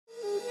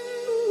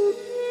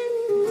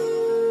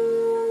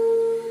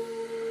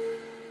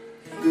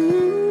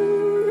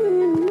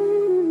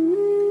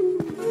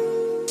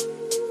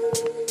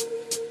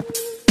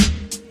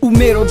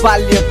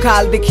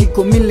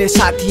बाल्यकालदेखिको मिल्ने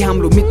साथी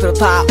हाम्रो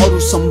मित्रता अरू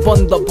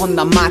सम्बन्ध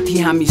भन्दा माथि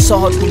हामी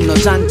सहर घुम्न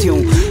जान्थ्यौं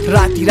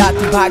राति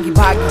राति भागी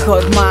भागी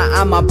घरमा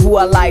आमा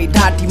बुवालाई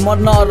ढाटी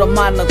मर्न र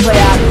मार्न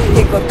तयार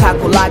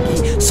एकअर्काको लागि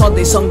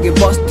सधैँ सँगै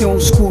बस्थ्यौं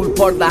स्कुल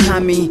पढ्दा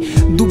हामी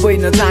दुबई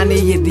नजाने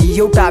यदि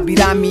एउटा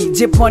बिरामी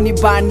जे पनि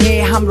बाँड्ने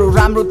हाम्रो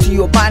राम्रो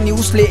थियो पानी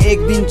उसले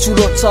एक दिन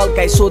चुरो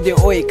चल्काई सोधे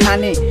ओए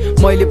खाने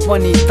मैले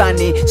पनि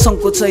ताने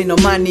संकोचै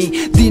नमानी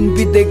दिन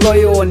बित्दै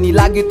गयो अनि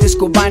लाग्यो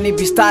त्यसको बानी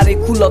बिस्तारै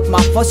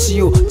कुलतमा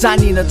फसियो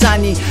जानी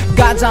नजानी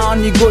गाजा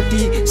अनि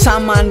गोटी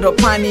सामान र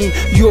पानी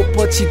यो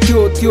पछि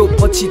त्यो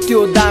पछि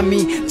त्यो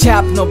दामी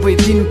छ्याप नभई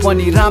दिन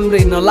पनि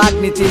राम्रै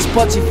नलाग्ने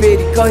त्यसपछि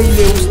फेरि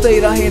कहिले उस्तै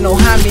रहेनौ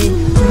हामी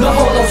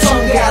नहोलाउ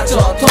सँगै आज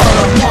तर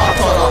म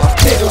तर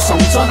तेरो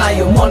सम्झना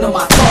यो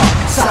मनमा छ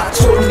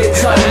साथ छोड्ने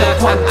छैन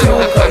भन्थ्यौ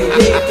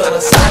कहिले तर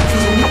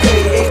साथी निकै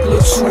एक्लो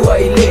छु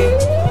अहिले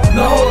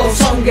नहोलाउ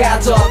सँगै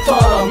आज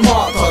तर म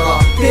तर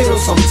तेरो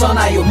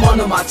सम्झना यो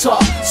मनमा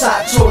छ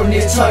साथ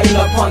छोड्ने छैन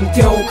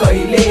भन्थ्यौ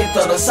कहिले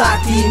तर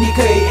साथी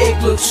निकै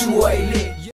एक्लो छु अहिले